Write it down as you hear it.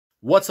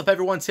What's up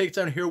everyone,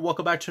 Takedown here,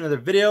 welcome back to another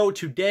video.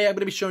 Today I'm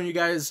going to be showing you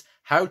guys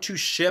how to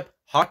ship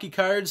hockey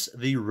cards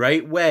the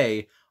right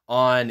way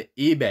on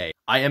eBay.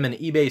 I am an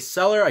eBay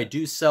seller. I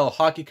do sell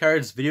hockey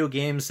cards, video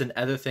games, and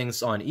other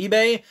things on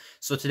eBay.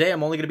 So today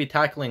I'm only going to be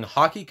tackling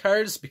hockey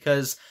cards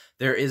because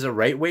there is a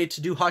right way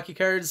to do hockey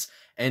cards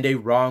and a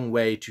wrong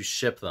way to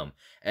ship them.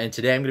 And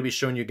today I'm going to be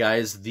showing you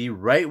guys the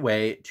right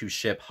way to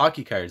ship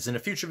hockey cards. In a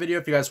future video,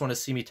 if you guys want to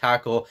see me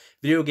tackle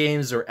video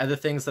games or other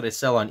things that I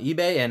sell on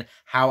eBay and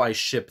how I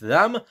ship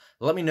them,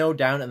 let me know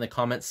down in the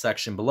comments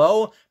section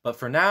below. But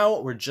for now,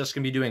 we're just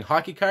going to be doing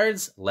hockey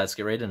cards. Let's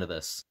get right into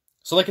this.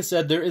 So like I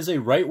said, there is a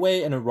right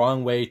way and a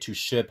wrong way to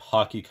ship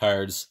hockey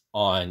cards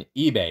on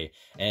eBay.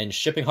 And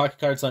shipping hockey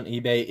cards on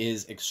eBay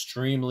is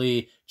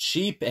extremely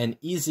cheap and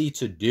easy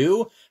to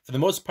do. For the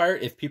most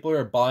part, if people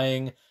are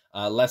buying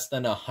less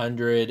than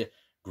 100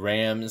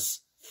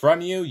 grams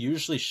from you,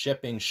 usually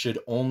shipping should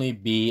only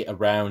be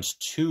around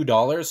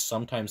 $2,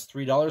 sometimes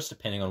 $3,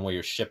 depending on where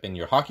you're shipping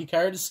your hockey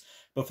cards.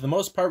 But for the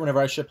most part, whenever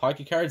I ship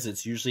hockey cards,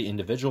 it's usually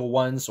individual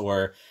ones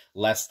or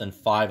less than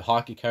 5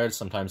 hockey cards,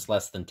 sometimes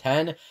less than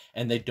 10,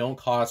 and they don't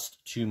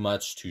cost too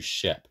much to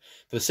ship.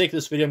 For the sake of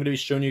this video, I'm going to be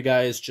showing you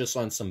guys just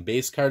on some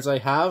base cards I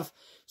have.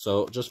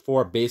 So just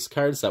 4 base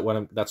cards, that's what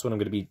I'm going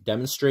to be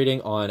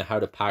demonstrating on how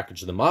to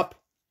package them up.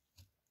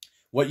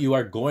 What you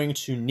are going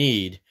to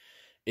need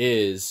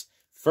is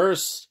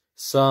first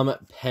some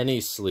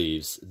penny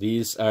sleeves.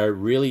 These are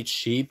really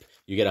cheap.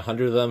 You get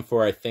 100 of them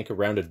for I think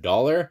around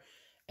 $1.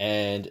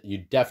 And you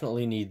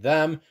definitely need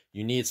them.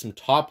 You need some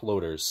top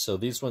loaders. So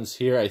these ones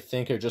here, I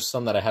think, are just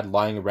some that I had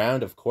lying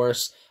around. Of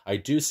course, I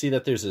do see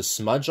that there's a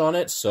smudge on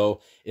it.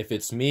 So if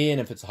it's me and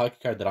if it's a hockey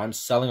card that I'm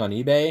selling on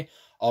eBay,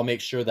 I'll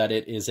make sure that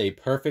it is a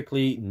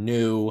perfectly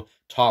new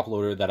top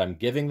loader that I'm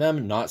giving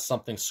them, not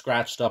something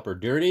scratched up or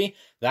dirty.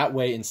 That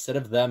way, instead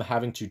of them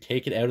having to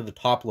take it out of the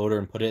top loader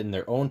and put it in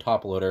their own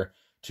top loader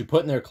to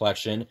put in their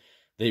collection,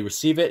 they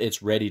receive it,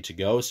 it's ready to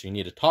go. So you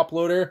need a top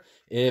loader.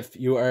 If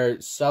you are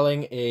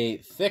selling a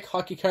thick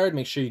hockey card,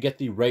 make sure you get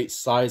the right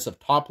size of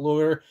top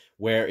loader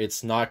where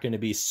it's not going to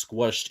be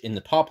squished in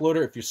the top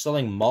loader. If you're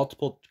selling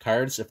multiple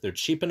cards, if they're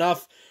cheap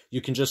enough, you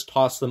can just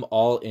toss them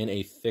all in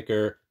a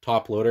thicker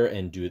top loader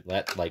and do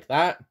that like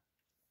that.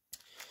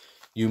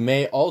 You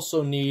may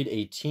also need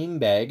a team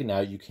bag.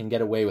 Now, you can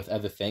get away with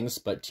other things,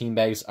 but team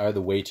bags are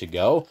the way to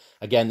go.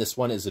 Again, this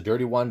one is a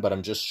dirty one, but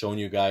I'm just showing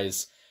you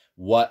guys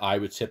what I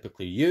would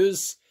typically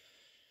use.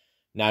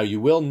 Now,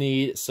 you will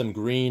need some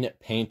green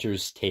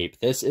painter's tape.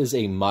 This is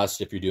a must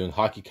if you're doing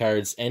hockey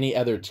cards. Any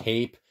other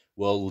tape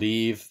will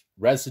leave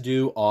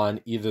residue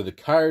on either the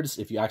cards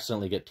if you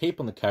accidentally get tape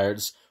on the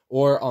cards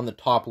or on the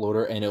top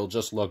loader, and it'll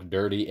just look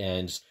dirty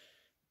and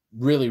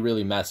really,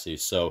 really messy.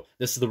 So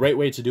this is the right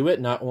way to do it.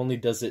 Not only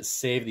does it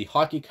save the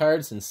hockey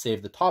cards and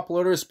save the top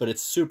loaders, but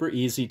it's super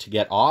easy to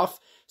get off.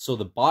 So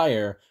the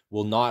buyer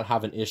will not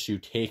have an issue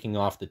taking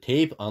off the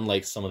tape,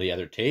 unlike some of the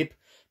other tape.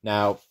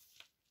 Now,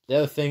 the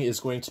other thing is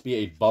going to be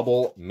a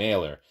bubble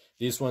mailer.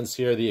 These ones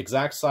here are the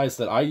exact size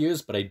that I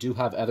use, but I do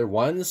have other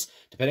ones.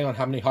 Depending on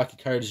how many hockey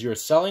cards you're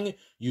selling,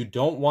 you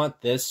don't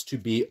want this to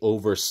be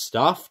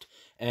overstuffed,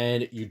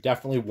 and you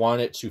definitely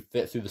want it to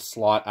fit through the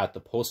slot at the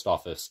post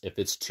office. If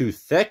it's too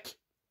thick,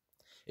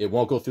 it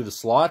won't go through the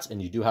slot,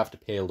 and you do have to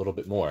pay a little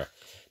bit more.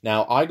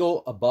 Now, I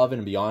go above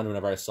and beyond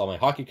whenever I sell my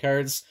hockey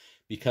cards,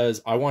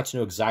 because I want to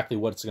know exactly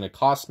what it's going to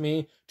cost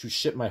me to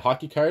ship my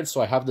hockey cards.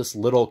 So I have this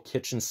little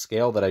kitchen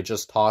scale that I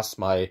just toss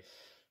my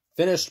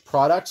finished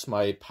product,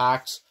 my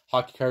packed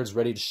hockey cards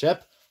ready to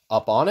ship,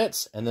 up on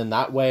it. And then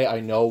that way I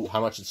know how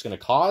much it's going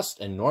to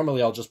cost. And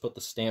normally I'll just put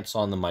the stamps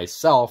on them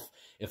myself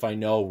if I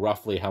know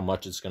roughly how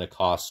much it's going to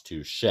cost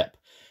to ship.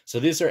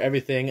 So these are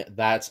everything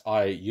that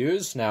I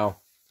use. Now,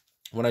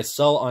 when I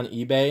sell on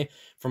eBay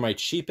for my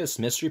cheapest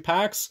mystery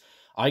packs,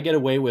 I get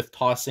away with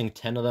tossing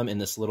 10 of them in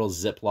this little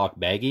Ziploc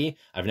baggie.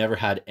 I've never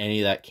had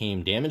any that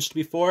came damaged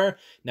before.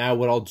 Now,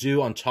 what I'll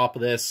do on top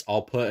of this,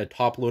 I'll put a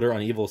top loader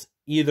on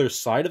either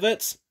side of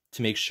it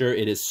to make sure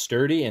it is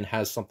sturdy and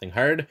has something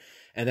hard.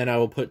 And then I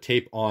will put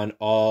tape on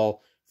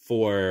all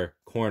 4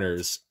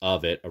 corners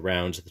of it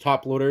around the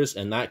top loaders,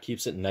 and that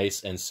keeps it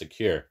nice and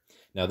secure.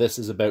 Now, this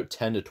is about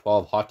 10 to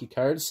 12 hockey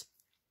cards.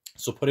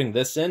 So putting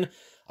this in,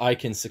 I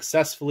can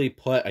successfully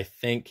put, I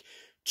think,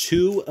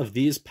 2 of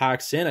these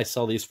packs in. I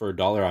sell these for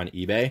 $1 on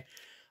eBay.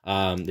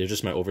 They're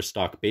just my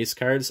overstock base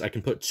cards. I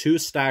can put 2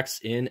 stacks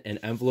in an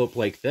envelope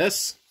like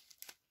this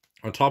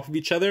on top of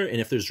each other,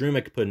 and if there's room,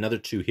 I could put another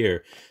 2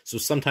 here. So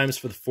sometimes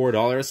for the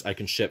 $4, I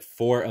can ship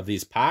 4 of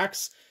these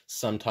packs.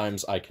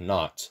 Sometimes I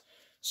cannot.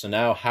 So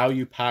now, how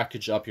you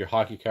package up your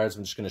hockey cards,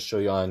 I'm just going to show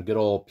you on good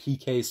old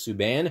PK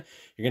Subban.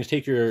 You're going to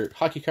take your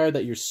hockey card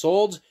that you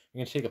sold, you're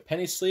going to take a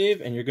penny sleeve,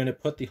 and you're going to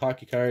put the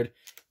hockey card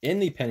in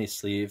the penny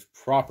sleeve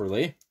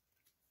properly,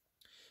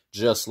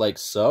 just like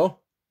so.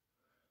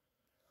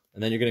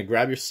 And then you're going to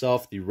grab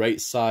yourself the right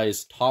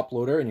size top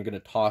loader, and you're going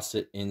to toss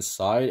it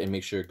inside and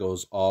make sure it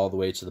goes all the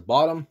way to the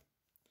bottom.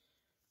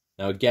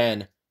 Now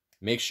again,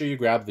 make sure you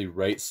grab the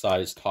right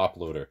size top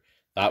loader.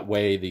 That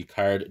way the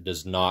card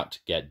does not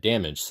get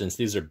damaged. Since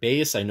these are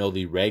base, I know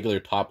the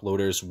regular top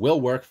loaders will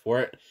work for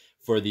it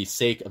for the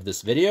sake of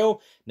this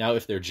video. Now,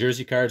 if they're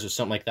jersey cards or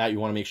something like that, you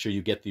want to make sure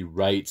you get the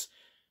right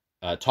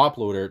top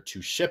loader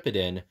to ship it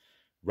in,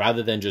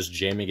 rather than just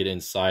jamming it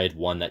inside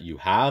one that you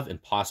have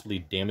and possibly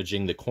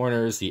damaging the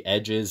corners, the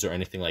edges, or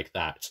anything like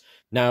that.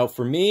 Now,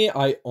 for me,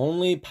 I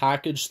only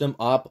package them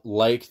up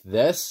like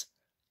this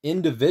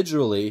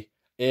individually.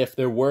 If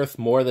they're worth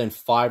more than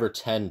 $5 or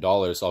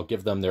 $10, I'll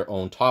give them their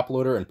own top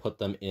loader and put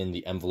them in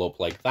the envelope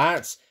like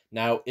that.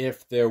 Now,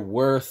 if they're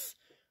worth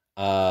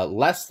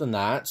less than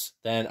that,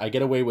 then I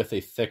get away with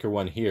a thicker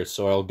one here.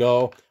 So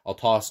I'll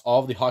toss all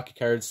of the hockey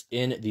cards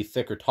in the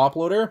thicker top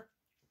loader.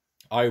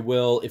 I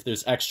will, if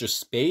there's extra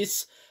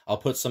space, I'll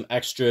put some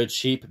extra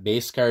cheap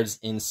base cards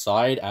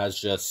inside as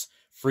just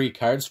free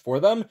cards for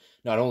them.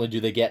 Not only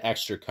do they get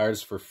extra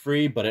cards for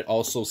free, but it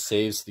also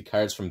saves the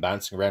cards from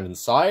bouncing around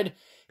inside.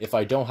 If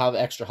I don't have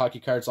extra hockey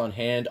cards on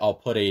hand, I'll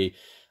put a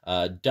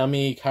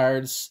dummy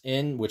cards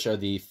in, which are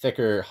the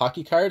thicker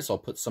hockey cards. I'll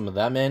put some of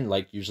them in,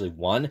 like usually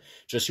one.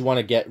 Just you want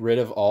to get rid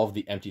of all of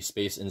the empty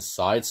space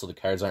inside so the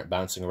cards aren't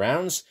bouncing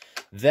around.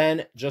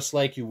 Then, just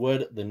like you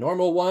would the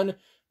normal one,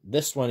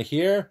 this one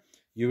here,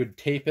 you would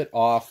tape it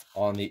off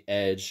on the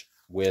edge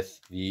with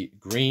the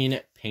green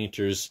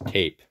painter's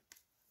tape.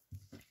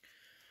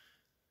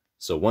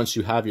 So once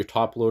you have your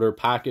top loader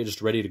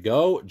packaged, ready to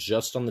go,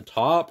 just on the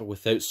top,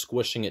 without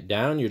squishing it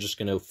down, you're just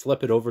going to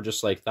flip it over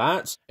just like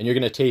that. And you're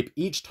going to tape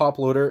each top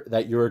loader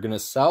that you're going to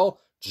sell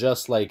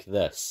just like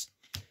this.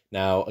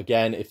 Now,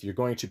 again, if you're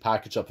going to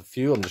package up a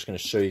few, I'm just going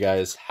to show you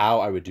guys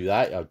how I would do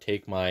that. I would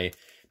take my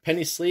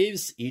penny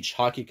sleeves. Each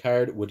hockey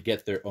card would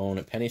get their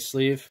own penny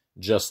sleeve,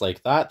 just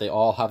like that. They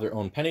all have their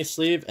own penny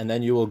sleeve, and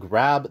then you will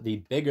grab the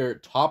bigger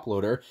top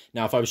loader.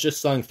 Now, if I was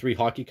just selling 3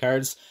 hockey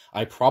cards,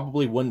 I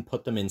probably wouldn't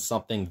put them in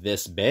something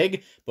this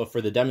big, but for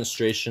the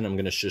demonstration, I'm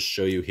going to just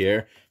show you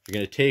here. You're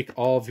going to take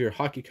all of your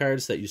hockey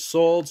cards that you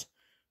sold,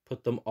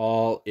 put them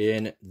all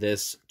in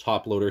this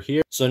top loader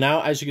here. So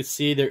now, as you can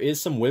see, there is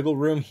some wiggle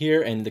room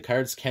here and the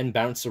cards can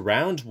bounce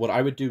around. What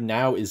I would do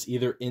now is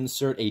either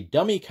insert a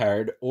dummy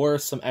card or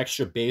some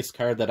extra base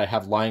card that I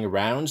have lying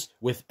around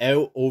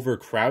without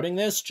overcrowding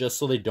this, just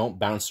so they don't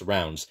bounce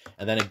around.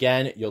 And then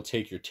again, you'll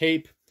take your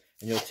tape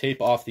and you'll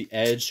tape off the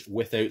edge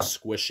without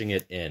squishing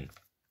it in.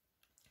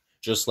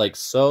 Just like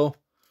so.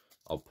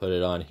 I'll put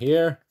it on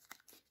here.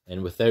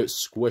 And without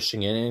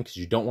squishing it in, because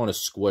you don't want to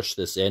squish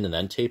this in and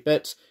then tape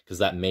it, because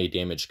that may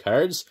damage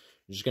cards.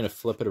 You're just going to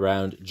flip it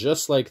around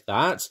just like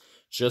that,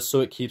 just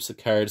so it keeps the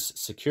cards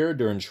secure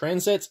during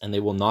transit and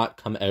they will not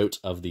come out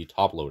of the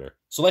top loader.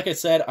 So like I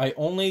said, I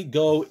only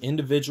go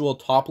individual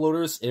top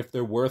loaders if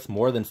they're worth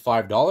more than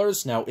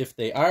 $5. Now, if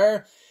they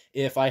are,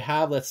 if I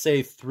have, let's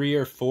say, 3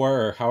 or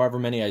 4 or however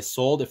many I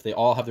sold, if they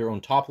all have their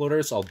own top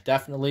loaders, I'll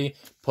definitely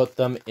put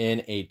them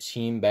in a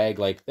team bag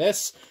like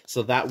this.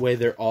 So that way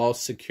they're all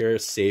secure,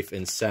 safe,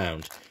 and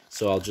sound.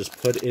 So I'll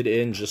just put it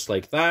in just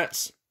like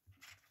that.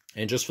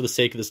 And just for the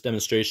sake of this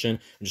demonstration,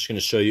 I'm just going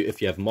to show you if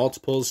you have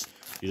multiples,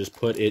 you just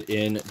put it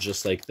in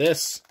just like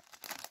this.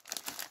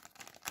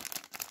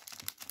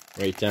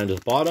 Right down to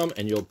the bottom,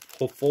 and you'll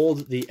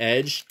fold the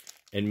edge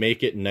and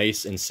make it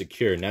nice and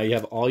secure. Now you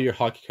have all your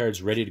hockey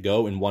cards ready to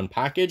go in one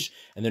package,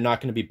 and they're not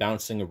going to be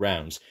bouncing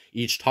around.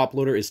 Each top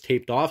loader is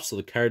taped off, so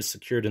the card's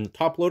secured in the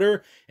top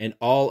loader, and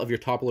all of your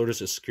top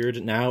loaders are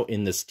secured now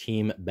in this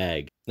team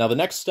bag. Now the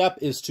next step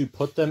is to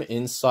put them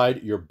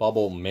inside your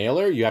bubble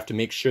mailer. You have to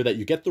make sure that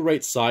you get the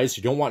right size.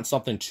 You don't want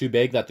something too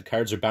big that the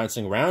cards are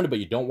bouncing around, but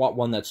you don't want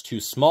one that's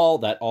too small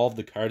that all of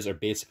the cards are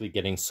basically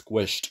getting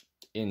squished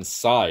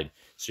inside.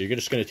 So you're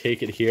just going to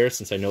take it here,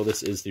 since I know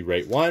this is the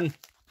right one.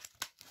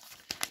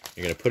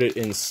 You're going to put it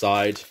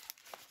inside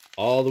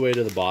all the way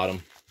to the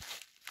bottom.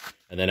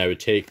 And then I would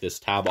take this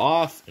tab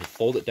off and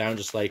fold it down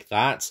just like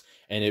that,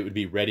 and it would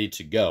be ready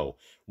to go.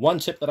 One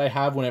tip that I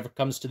have whenever it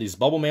comes to these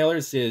bubble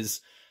mailers is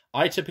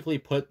I typically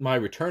put my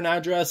return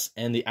address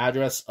and the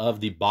address of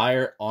the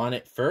buyer on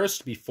it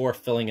first before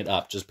filling it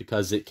up, just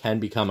because it can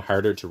become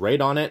harder to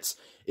write on it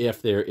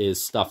if there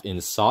is stuff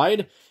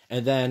inside.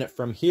 And then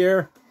from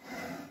here,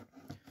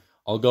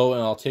 I'll go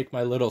and I'll take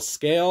my little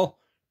scale,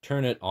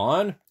 turn it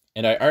on,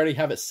 and I already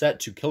have it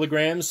set to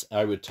kilograms.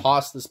 I would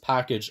toss this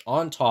package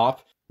on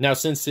top. Now,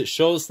 since it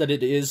shows that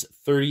it is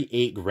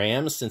 38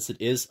 grams, since it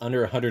is under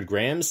 100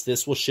 grams,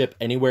 this will ship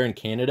anywhere in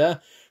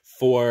Canada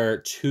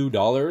for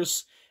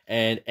 $2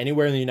 and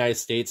anywhere in the United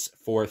States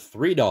for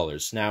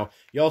 $3. Now,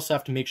 you also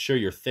have to make sure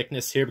your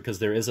thickness here, because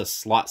there is a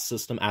slot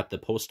system at the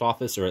post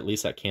office, or at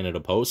least at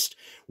Canada Post,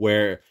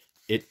 where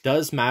it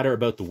does matter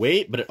about the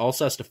weight, but it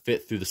also has to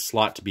fit through the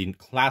slot to be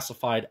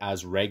classified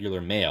as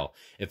regular mail.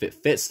 If it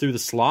fits through the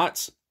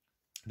slots,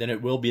 then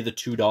it will be the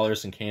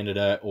 $2 in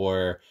Canada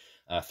or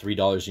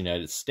 $3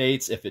 United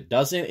States. If it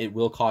doesn't, it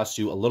will cost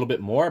you a little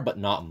bit more, but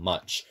not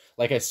much.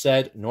 Like I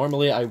said,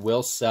 normally I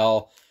will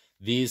sell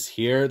these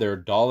here. They're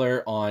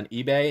 $1 on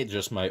eBay,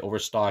 just my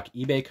overstock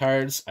eBay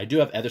cards. I do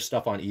have other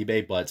stuff on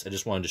eBay, but I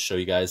just wanted to show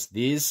you guys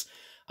these.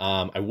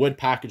 I would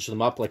package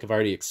them up, like I've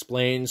already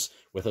explained,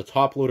 with a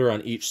top loader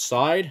on each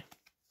side.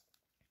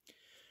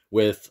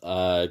 with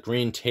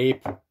green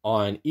tape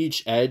on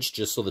each edge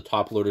just so the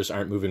top loaders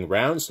aren't moving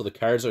around. So the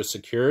cards are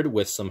secured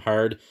with some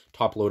hard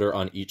top loader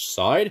on each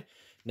side.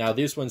 Now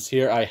these ones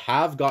here, I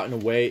have gotten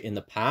away in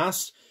the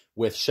past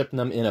with shipping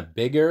them in a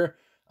bigger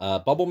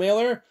bubble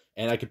mailer,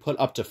 and I could put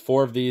up to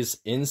 4 of these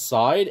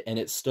inside and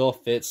it still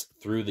fits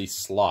through the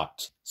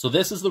slot. So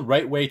this is the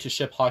right way to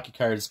ship hockey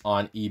cards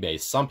on eBay.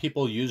 Some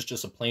people use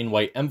just a plain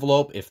white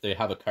envelope if they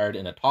have a card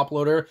in a top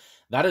loader.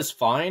 That is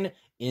fine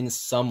in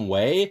some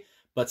way,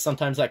 but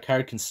sometimes that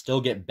card can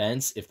still get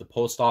bent if the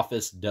post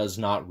office does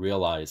not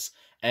realize.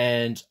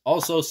 And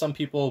also some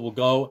people will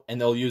go and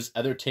they'll use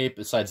other tape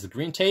besides the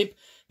green tape.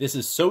 This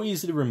is so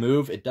easy to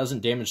remove, it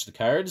doesn't damage the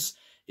cards.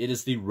 It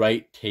is the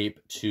right tape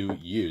to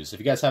use. If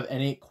you guys have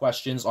any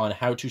questions on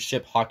how to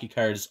ship hockey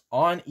cards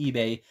on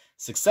eBay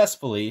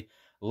successfully,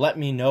 let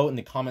me know in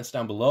the comments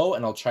down below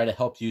and I'll try to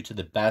help you to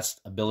the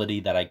best ability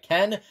that I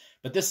can.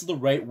 But this is the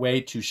right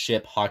way to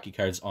ship hockey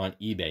cards on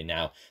eBay.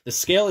 Now, the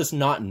scale is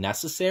not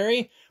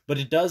necessary, but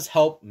it does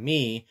help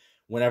me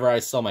whenever I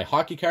sell my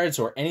hockey cards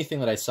or anything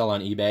that I sell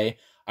on eBay.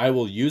 I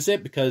will use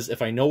it because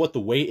if I know what the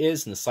weight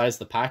is and the size of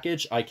the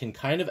package, I can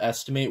kind of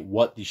estimate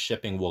what the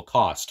shipping will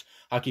cost.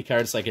 Hockey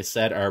cards, like I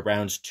said, are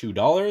around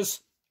 $2.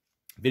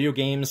 Video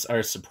games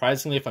are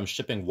surprisingly, if I'm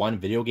shipping one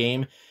video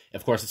game,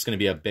 of course it's going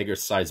to be a bigger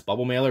size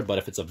bubble mailer, but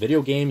if it's a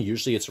video game,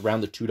 usually it's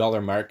around the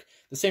 $2 mark,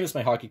 the same as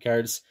my hockey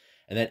cards.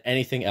 And then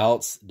anything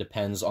else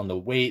depends on the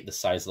weight, the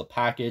size of the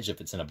package,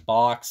 if it's in a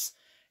box,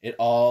 it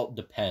all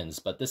depends.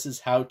 But this is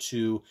how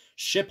to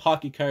ship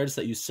hockey cards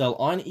that you sell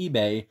on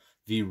eBay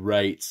the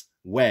right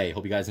way.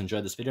 Hope you guys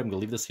enjoyed this video. I'm going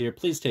to leave this here.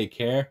 Please take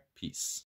care. Peace.